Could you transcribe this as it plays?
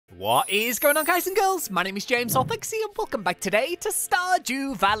What is going on, guys and girls? My name is James ThnxCya and welcome back today to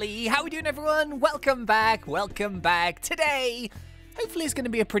Stardew Valley. How are we doing, everyone? Welcome back, Today, hopefully it's going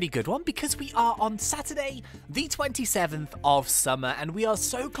to be a pretty good one because we are on Saturday, the 27th of summer, and we are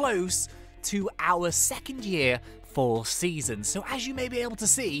so close to our second year fall season. So as you may be able to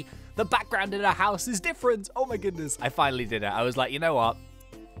see, the background in our house is different. Oh my goodness, I finally did it. I was like, you know what?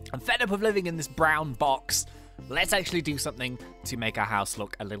 I'm fed up of living in this brown box. Let's actually do something to make our house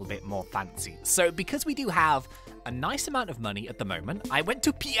look a little bit more fancy. So because we do have a nice amount of money at the moment, I went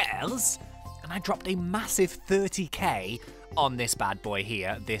to Pierre's and I dropped a massive 30k on this bad boy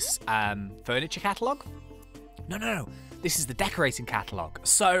here, this furniture catalogue. No. This is the decorating catalogue.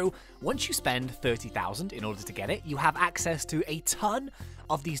 So once you spend 30,000 in order to get it, you have access to a ton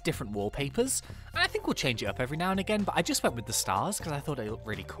of these different wallpapers. And I think we'll change it up every now and again, but I just went with the stars because I thought they looked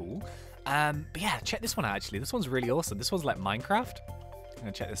really cool. But yeah, check this one out actually. This one's really awesome. This one's like Minecraft. I'm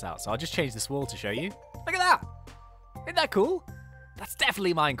gonna check this out. So I'll just change this wall to show you. Look at that. Isn't that cool? That's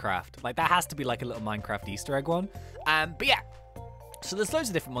definitely Minecraft. Like that has to be like a little Minecraft Easter egg one. But yeah. So there's loads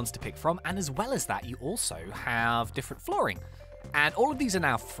of different ones to pick from, and as well as that, you also have different flooring. And all of these are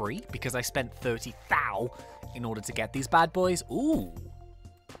now free because I spent 30 thou in order to get these bad boys. Ooh.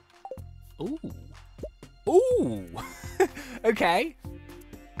 Okay.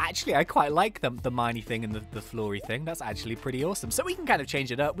 Actually, I quite like the miney thing and the floory thing. That's actually pretty awesome. So we can kind of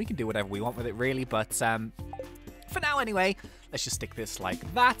change it up. We can do whatever we want with it, really. But for now, anyway, let's just stick this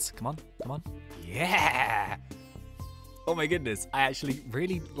like that. Come on. Yeah. Oh my goodness, I actually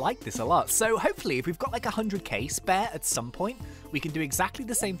really like this a lot. So hopefully if we've got like 100k spare at some point, we can do exactly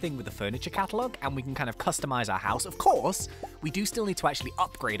the same thing with the furniture catalogue and we can kind of customize our house. Of course, we do still need to actually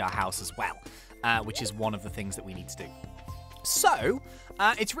upgrade our house as well, which is one of the things that we need to do. So,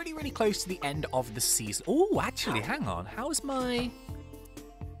 it's really, really close to the end of the season. Oh, actually, hang on. How's my...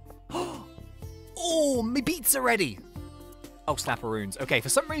 Oh, my beets are ready. Oh, snapperoons. Okay, for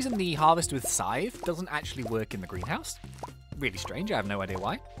some reason, the harvest with scythe doesn't actually work in the greenhouse. Really strange. I have no idea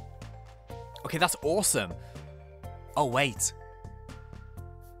why. Okay, that's awesome. Oh, wait.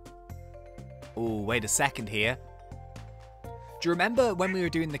 Oh, wait a second here. Do you remember when we were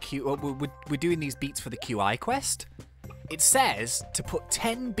doing the we're doing these beets for the QI quest? It says to put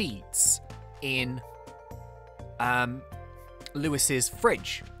 10 beets in Lewis's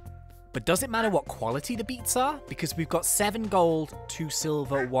fridge. But does it matter what quality the beets are? Because we've got 7 gold, 2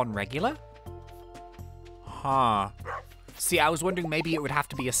 silver, 1 regular. Huh. See, I was wondering maybe it would have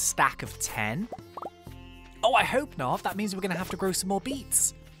to be a stack of 10. Oh, I hope not. That means we're going to have to grow some more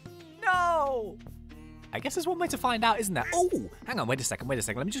beets. No! I guess there's one way to find out, isn't there? Oh, hang on. Wait a second.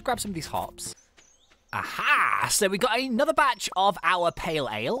 Let me just grab some of these hops. Aha! So we got another batch of our pale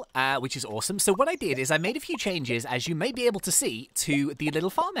ale, which is awesome. So what I did is I made a few changes, as you may be able to see, to the little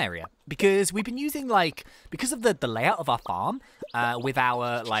farm area. Because we've been using, like, because of the layout of our farm, with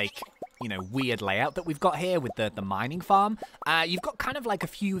our, like, you know, weird layout that we've got here with the mining farm, you've got kind of like a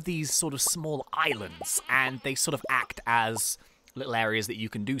few of these sort of small islands, and they sort of act as little areas that you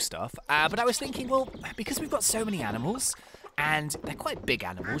can do stuff. But I was thinking, well, because we've got so many animals, and they're quite big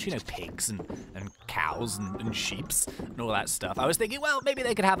animals, you know, pigs and cows and sheeps and all that stuff. I was thinking, well, maybe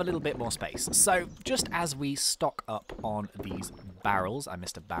they could have a little bit more space. So just as we stock up on these barrels, I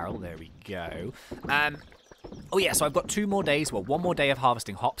missed a barrel, there we go. Oh yeah, so I've got 2 more days, well, 1 more day of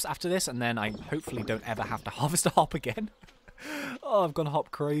harvesting hops after this, and then I hopefully don't ever have to harvest a hop again. Oh, I've gone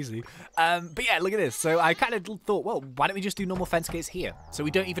hop crazy. But yeah, look at this. So I kind of thought, well, why don't we just do normal fence gates here? So we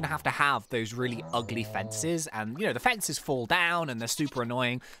don't even have to have those really ugly fences. And, you know, the fences fall down and they're super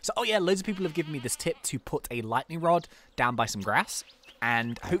annoying. So, oh yeah, loads of people have given me this tip to put a lightning rod down by some grass.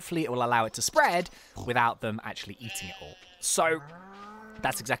 And hopefully it will allow it to spread without them actually eating it all. So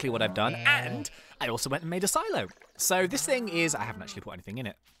that's exactly what I've done. And I also went and made a silo. So this thing is, I haven't actually put anything in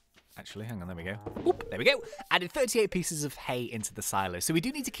it. Actually, hang on, there we go. Oop, there we go. Added 38 pieces of hay into the silo. So we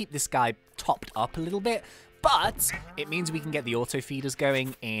do need to keep this guy topped up a little bit, but it means we can get the auto feeders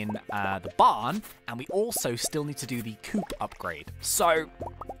going in the barn, and we also still need to do the coop upgrade. So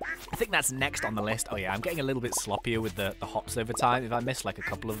I think that's next on the list. Oh yeah, I'm getting a little bit sloppier with the hops over time. If I miss like a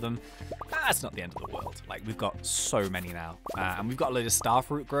couple of them, that's not the end of the world. Like, we've got so many now. And we've got a load of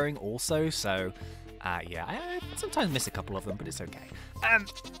starfruit growing also, so... yeah, I sometimes miss a couple of them, but it's okay.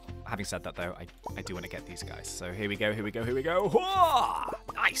 Having said that, though, I do want to get these guys. So here we go. Whoa!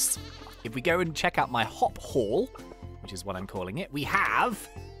 Nice! If we go and check out my hop haul, which is what I'm calling it, we have...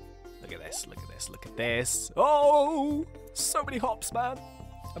 Look at this. Oh! So many hops, man.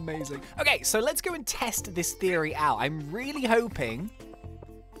 Amazing. Okay, so let's go and test this theory out. I'm really hoping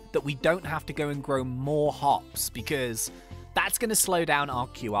that we don't have to go and grow more hops, because That's going to slow down our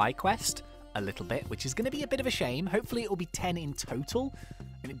QI quest a little bit, which is going to be a bit of a shame. Hopefully it will be 10 in total,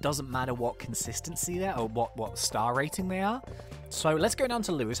 and it doesn't matter what consistency they're or what star rating they are. So let's go down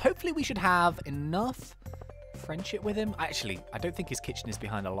to Lewis. Hopefully we should have enough friendship with him. Actually, I don't think his kitchen is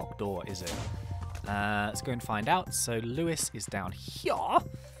behind a locked door, is it? Let's go and find out. So Lewis is down here.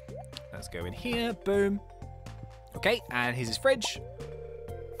 Let's go in here. Boom. Okay, and here's his fridge.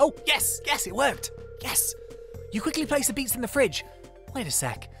 Oh, yes, it worked. Yes. You quickly place the beets in the fridge. Wait a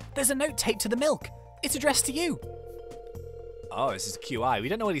sec. There's a note taped to the milk. It's addressed to you. Oh, this is QI. We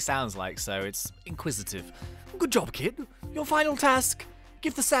don't know what he sounds like, so it's inquisitive. Good job, kid. Your final task.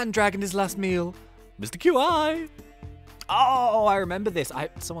 Give the sand dragon his last meal. Mr. QI. Oh, I remember this.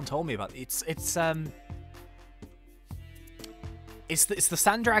 Someone told me about it. It's the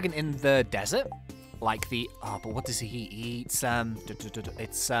sand dragon in the desert. Like but what does he eat? He eats no,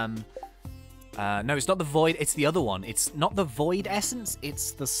 it's not the void, it's the other one. It's not the void essence,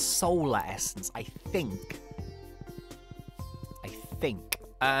 it's the solar essence, I think.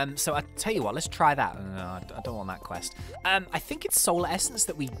 So I tell you what, let's try that. No, I don't want that quest. I think it's solar essence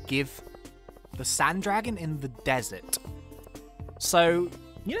that we give the sand dragon in the desert. So,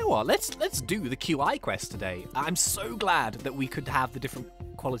 you know what? Let's do the QI quest today. I'm so glad that we could have the different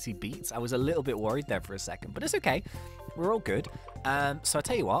quality beats. I was a little bit worried there for a second, but it's okay. We're all good. So I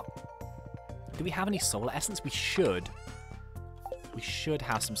tell you what. Do we have any solar essence? We should. We should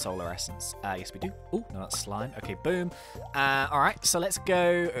have some solar essence. Yes, we do. Oh, no, that's slime. Okay, boom. All right, so let's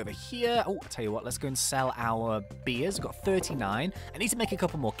go over here. Oh, I'll tell you what. Let's go and sell our beers. We've got 39. I need to make a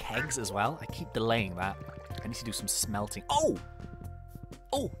couple more kegs as well. I keep delaying that. I need to do some smelting. Oh!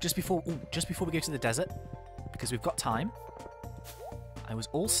 Just before we go to the desert, because we've got time, I was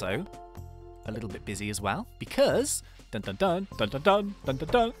also a little bit busy as well, because dun dun dun dun dun dun dun dun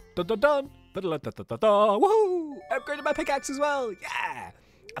dun dun dun dun. Woohoo! Upgraded my pickaxe as well. Yeah!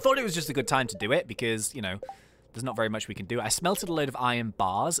 I thought it was just a good time to do it because, you know, there's not very much we can do. I smelted a load of iron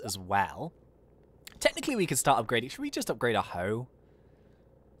bars as well. Technically, we could start upgrading. Should we just upgrade our hoe?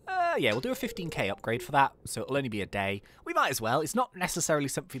 Yeah, we'll do a 15k upgrade for that, so it'll only be a day. We might as well. It's not necessarily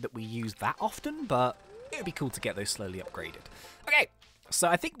something that we use that often, but it would be cool to get those slowly upgraded. Okay, so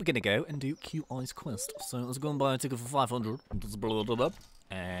I think we're going to go and do QI's quest. So let's go and buy a ticket for 500.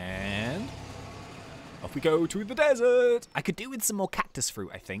 And off we go to the desert. I could do with some more cactus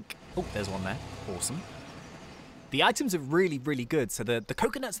fruit, I think. Oh, there's one there. Awesome. The items are really, really good. So the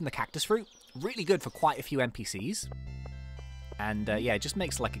coconuts and the cactus fruit, really good for quite a few NPCs. And yeah, it just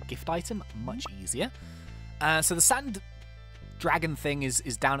makes like a gift item much easier. So the sand dragon thing is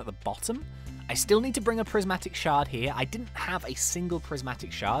down at the bottom. I still need to bring a prismatic shard here. I didn't have a single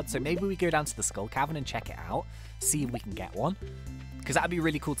prismatic shard, so maybe we go down to the skull cavern and check it out, see if we can get one. Because that would be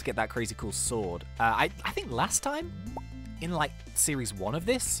really cool to get that crazy cool sword. I think last time, in like series 1 of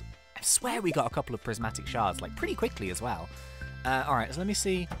this, I swear we got a couple of prismatic shards, like pretty quickly as well. Alright, so let me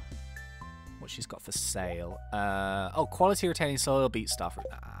see what she's got for sale. Oh, quality retaining soil, beet stuff.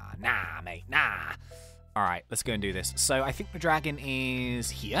 Nah, mate, nah. Alright, let's go and do this. So I think the dragon is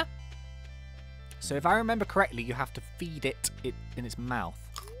here. So if I remember correctly, you have to feed it in its mouth.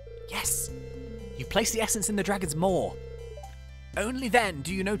 Yes! You place the essence in the dragon's maw. Only then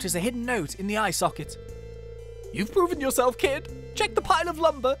do you notice a hidden note in the eye socket. You've proven yourself, kid. Check the pile of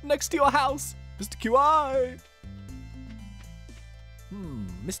lumber next to your house. Mr. QI.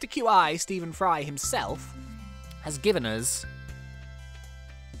 Mr. QI, Stephen Fry himself, has given us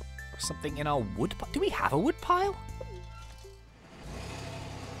something in our wood pile. Do we have a wood pile?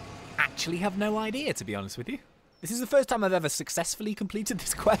 Actually have no idea, to be honest with you. This is the first time I've ever successfully completed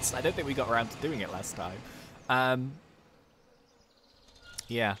this quest. I don't think we got around to doing it last time.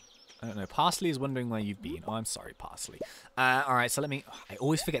 Yeah, I don't know. Parsley is wondering where you've been. Oh, I'm sorry, Parsley. Alright, so I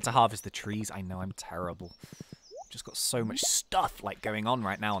always forget to harvest the trees. I know, I'm terrible. Just got so much stuff like going on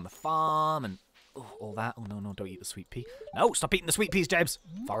right now on the farm and all that. Oh, no, don't eat the sweet pea. No, stop eating the sweet peas, Jebs.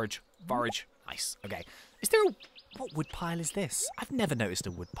 Forage. Nice. Okay. Is there a... What wood pile is this? I've never noticed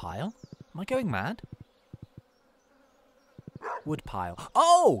a wood pile. Am I going mad? Wood pile.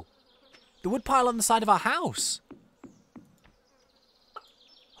 Oh! The wood pile on the side of our house.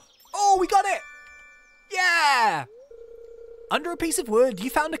 Oh, we got it! Yeah! Under a piece of wood, you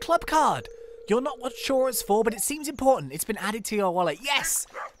found a club card. You're not sure what it's for, but it seems important. It's been added to your wallet. Yes!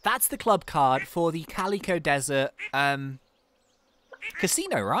 That's the club card for the Calico Desert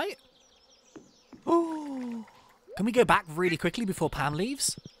casino, right? Oh, can we go back really quickly before Pam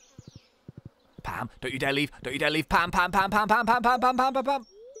leaves? Pam, don't you dare leave. Don't you dare leave. Pam.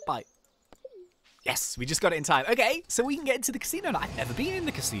 Bye. Yes, we just got it in time. Okay, so we can get into the casino now. I've never been in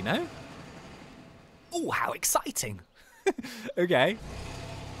the casino. Oh, how exciting. Okay.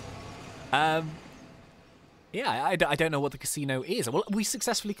 Yeah, I don't know what the casino is. Well, we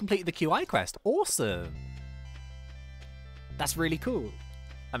successfully completed the QI quest. Awesome. That's really cool.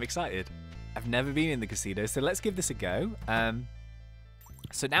 I'm excited. I've never been in the casino, so let's give this a go.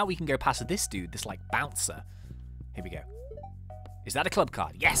 So now we can go past this dude, this like bouncer. Here we go. Is that a club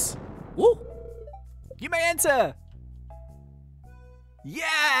card? Yes. Woo! You may enter.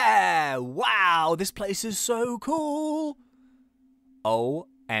 Yeah! Wow, this place is so cool.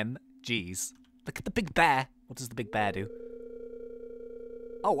 OMGs. Look at the big bear. What does the big bear do?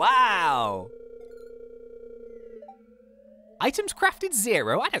 Oh, wow. Items crafted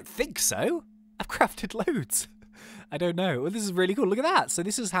 0? I don't think so. I've crafted loads. I don't know. Well, this is really cool. Look at that. So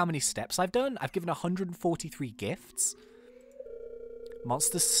this is how many steps I've done. I've given 143 gifts.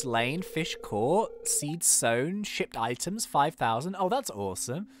 Monsters slain, fish caught, seeds sown, shipped items, 5,000. Oh, that's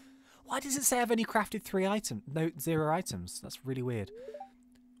awesome. Why does it say I've only crafted 3 items? No, 0 items. That's really weird.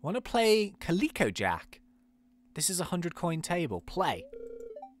 Want to play Calico Jack? This is a 100 coin table. Play.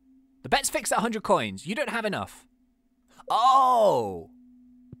 The bet's fixed at 100 coins. You don't have enough. Oh!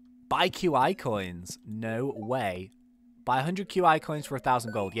 Buy QI coins. No way. Buy 100 QI coins for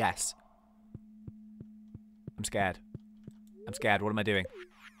 1,000 gold. Yes. I'm scared. I'm scared. What am I doing?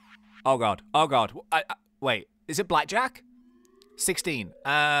 Oh, God. Oh, God. Wait. Is it blackjack? 16.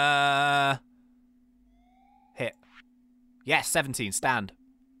 Hit. Yes, 17. Stand.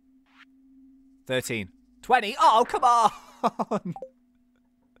 13. 20. Oh, come on.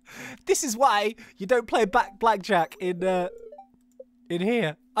 This is why you don't play blackjack in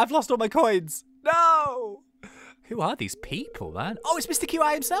here. I've lost all my coins. No. Who are these people, man? Oh, it's Mr.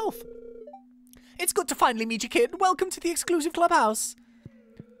 QI himself. It's good to finally meet you, kid. Welcome to the exclusive clubhouse.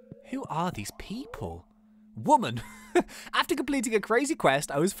 Who are these people? Woman. After completing a crazy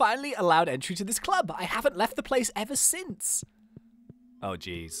quest, I was finally allowed entry to this club. I haven't left the place ever since. Oh,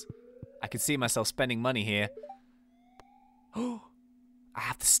 jeez. I can see myself spending money here. Oh, I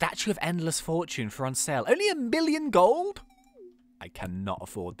have the Statue of Endless Fortune for on sale. Only 1,000,000 gold? I cannot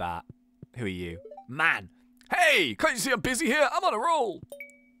afford that. Who are you? Man. Hey, can't you see I'm busy here? I'm on a roll.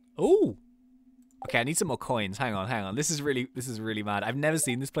 Ooh. Okay, I need some more coins. Hang on, hang on. This is really mad. I've never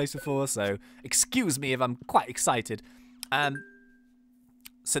seen this place before, so excuse me if I'm quite excited.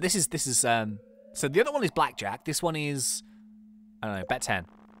 So this is so the other one is blackjack. This one is, I don't know, bet 10.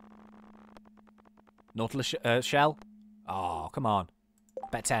 Nautilus shell. Oh, come on.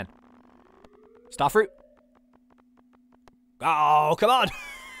 Bet 10. Starfruit. Oh, come on.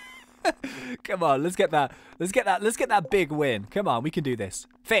 Come on, let's get that. Let's get that big win. Come on, we can do this.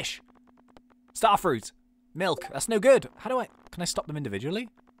 Fish. Starfruit. Milk. That's no good. Can I stop them individually?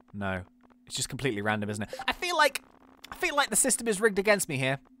 No. It's just completely random, isn't it? I feel like the system is rigged against me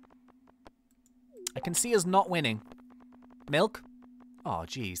here. I can see us not winning. Milk. Oh,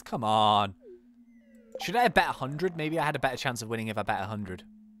 jeez. Come on. Should I have bet 100? Maybe I had a better chance of winning if I bet 100.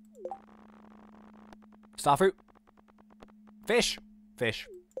 Starfruit. Fish. Fish.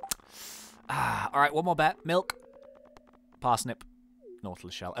 Alright, one more bet. Milk. Parsnip.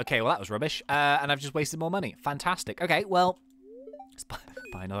 Nautilus shell. Okay, well, that was rubbish. And I've just wasted more money. Fantastic. Okay, well, let's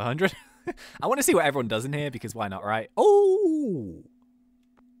buy another 100. I want to see what everyone does in here, because why not, right? Oh!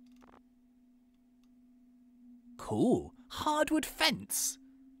 Cool. Hardwood fence.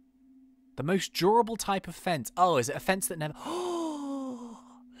 The most durable type of fence. Oh, is it a fence that never... Oh!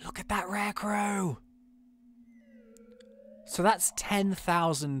 Look at that rare crow. So that's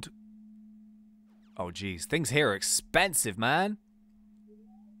 10,000... Oh, geez. Things here are expensive, man.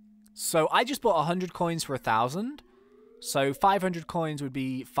 So I just bought 100 coins for 1,000. So 500 coins would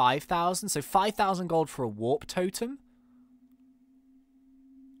be 5,000. So 5,000 gold for a warp totem.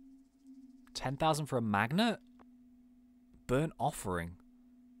 10,000 for a magnet. Burnt offering.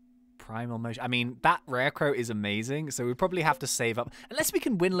 Primal motion. I mean, that rare crow is amazing. So we probably have to save up. Unless we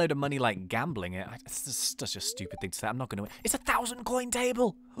can win a load of money like gambling it. It's such a stupid thing to say. I'm not going to win. It's a 1,000 coin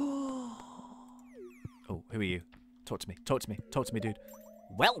table. Oh, who are you? Talk to me. Talk to me. Talk to me, dude.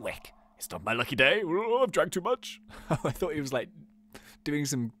 Welwick. It's not my lucky day. Oh, I've drank too much. I thought he was like doing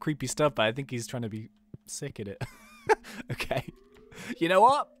some creepy stuff, but I think he's trying to be sick at it. Okay. You know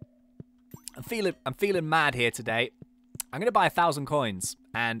what? I'm feeling mad here today. I'm gonna buy 1,000 coins,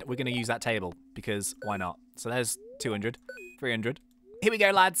 and we're gonna use that table because why not? So there's 200, 300. Here we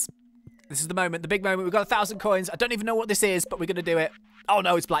go, lads. This is the moment, the big moment. We've got 1,000 coins. I don't even know what this is, but we're gonna do it. Oh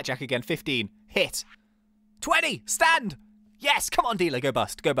no, it's blackjack again. 15. Hit. 20. Stand. Yes. Come on, dealer. Go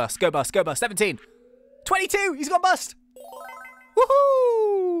bust. Go bust. Go bust. Go bust. 17. 22. He's gone bust.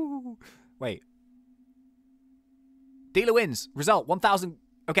 Woohoo! Wait. Dealer wins. Result 1,000.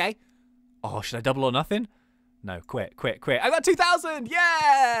 Okay. Oh, should I double or nothing? No, quit. I got 2,000.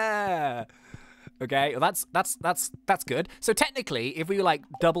 Yeah. Okay, well, that's good. So technically, if we like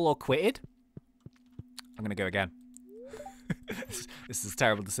double or quitted, I'm gonna go again. This is a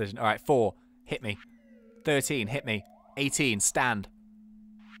terrible decision. All right, 4, hit me. 13, hit me. 18, stand.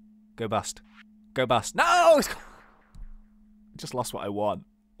 Go bust. Go bust. No! I just lost what I want.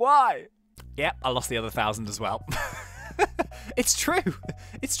 Why? Yep, I lost the other 1,000 as well. It's true.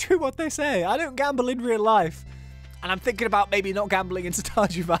 It's true what they say. I don't gamble in real life. And I'm thinking about maybe not gambling in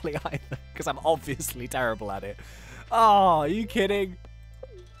Stardew Valley either, because I'm obviously terrible at it. Oh, are you kidding?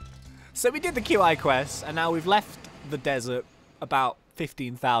 So we did the QI quest, and now we've left the desert about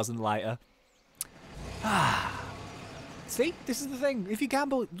 15,000 lighter. See, this is the thing. If you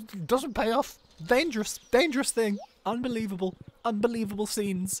gamble, it doesn't pay off. Dangerous thing. Unbelievable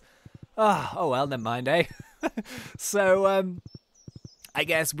scenes. Oh well, never mind, eh? So, I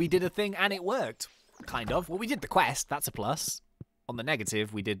guess we did a thing and it worked. Kind of. Well, we did the quest. That's a plus. On the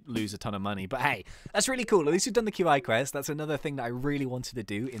negative, we did lose a ton of money. But hey, that's really cool. At least we've done the QI quest. That's another thing that I really wanted to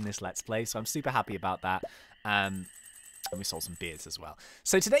do in this Let's Play. So I'm super happy about that. And we sold some beers as well.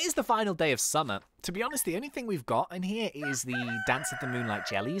 So today is the final day of summer. To be honest, the only thing we've got in here is the Dance of the Moonlight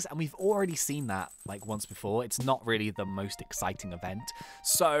Jellies. And we've already seen that like once before. It's not really the most exciting event.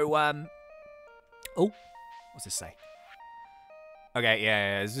 So, oh, what's this say? Okay,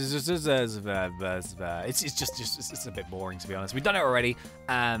 yeah. It's just a bit boring, to be honest. We've done it already,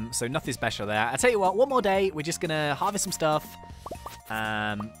 so nothing special there. I tell you what, one more day, we're just gonna harvest some stuff,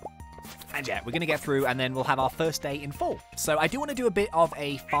 and yeah, we're gonna get through, and then we'll have our first day in fall. So I do want to do a bit of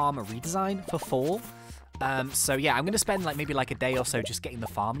a farm redesign for fall. So yeah, I'm gonna spend like maybe like a day or so just getting the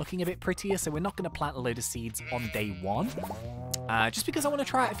farm looking a bit prettier. So we're not gonna plant a load of seeds on day 1, just because I want to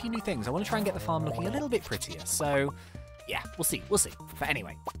try out a few new things. I want to try and get the farm looking a little bit prettier. So yeah, we'll see. But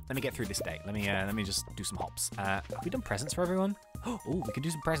anyway, let me get through this day. Let me just do some hops. Have we done presents for everyone? Oh, we can do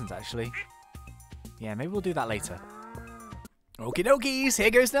some presents actually. Yeah, maybe we'll do that later. Okie dokies, here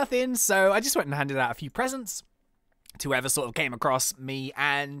goes nothing. So I just went and handed out a few presents to whoever sort of came across me,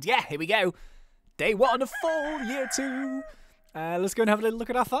 and yeah, here we go. Day 1 of fall, year 2. Let's go and have a little look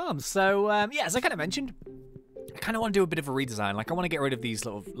at our farm. So yeah, as I kind of mentioned, I kind of want to do a bit of a redesign. Like I want to get rid of these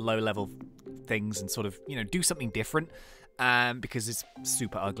little low-level things and sort of, you know, do something different, because it's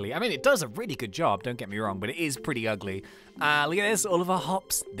super ugly. I mean, it does a really good job, don't get me wrong, but it is pretty ugly. Look at this, all of our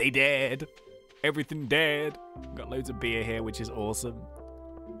hops, they dead. Everything dead. Got loads of beer here, which is awesome.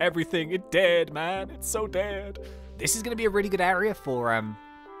 Everything, it dead, man. It's so dead. This is going to be a really good area for,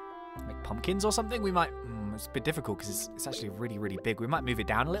 like pumpkins or something. We might, it's a bit difficult because it's actually really, really big. We might move it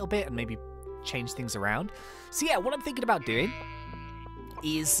down a little bit and maybe change things around. So yeah, what I'm thinking about doing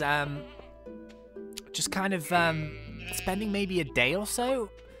is, just kind of spending maybe a day or so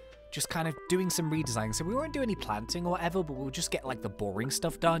just kind of doing some redesign. So we won't do any planting or whatever, but we'll just get like the boring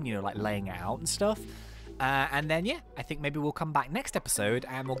stuff done, you know, like laying it out and stuff. And then, yeah, I think maybe we'll come back next episode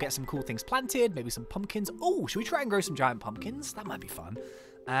and we'll get some cool things planted, maybe some pumpkins. Oh, should we try and grow some giant pumpkins? That might be fun.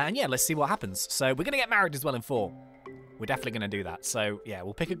 And yeah, let's see what happens. So we're going to get married as well in fall. We're definitely going to do that. So yeah,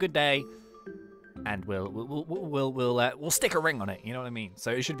 we'll pick a good day. And we'll stick a ring on it, you know what I mean? So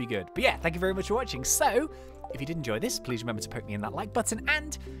it should be good. But yeah, thank you very much for watching. So if you did enjoy this, please remember to poke me in that like button.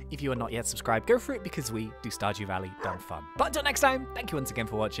 And if you are not yet subscribed, go for it, because we do Stardew Valley done fun. But until next time, thank you once again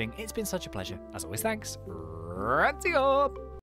for watching. It's been such a pleasure. As always, thanks. ThnxCya.